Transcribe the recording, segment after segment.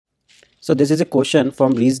So this is a question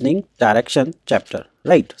from reasoning direction chapter,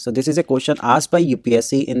 right? So this is a question asked by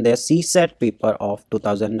UPSC in their CSAT paper of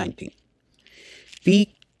 2019.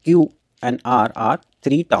 P, Q and R are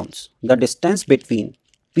three towns. The distance between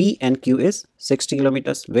P and Q is 60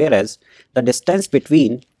 kilometers, whereas the distance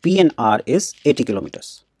between P and R is 80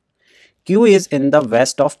 kilometers. Q is in the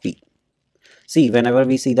west of P. See, whenever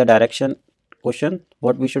we see the direction question,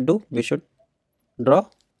 what we should do? We should draw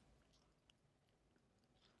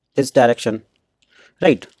this direction,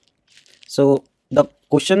 right? So the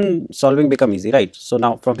question solving become easy, right? So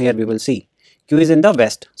now from here we will see Q is in the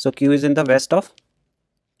west. So Q is in the west of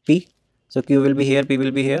P. So Q will be here, P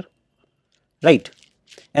will be here, right?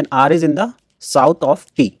 And R is in the south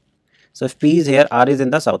of P. So if P is here, R is in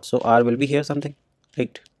the south. So R will be here something,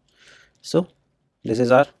 right? So this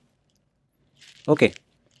is R. Okay.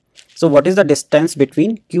 So what is the distance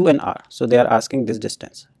between Q and R? So they are asking this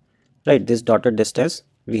distance, right? This dotted distance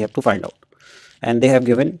we have to find out. And they have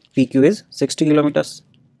given PQ is 60 kilometers.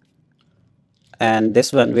 And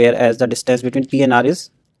this one, whereas the distance between P and R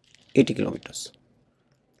is 80 kilometers,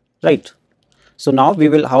 right? So now we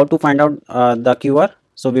will how to find out the QR.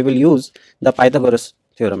 So we will use the Pythagoras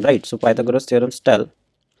theorem, right? So Pythagoras theorems tell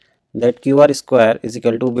that QR square is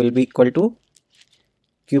equal to will be equal to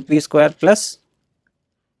QP square plus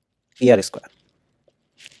PR square.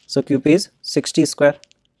 So QP is 60 square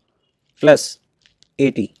plus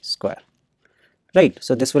 80 square, right?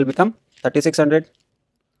 So this will become 3600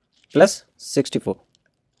 plus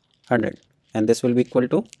 6400, and this will be equal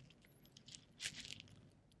to,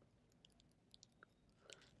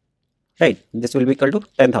 right, this will be equal to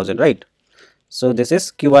 10,000, right? So this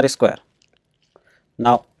is QR square.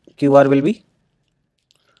 Now QR will be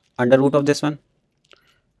under root of this one,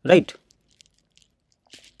 right?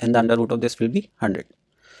 And the under root of this will be 100.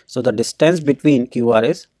 So the distance between QR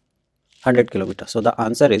is 100 kilometers. So the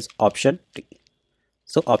answer is option D.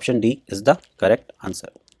 So option D is the correct answer.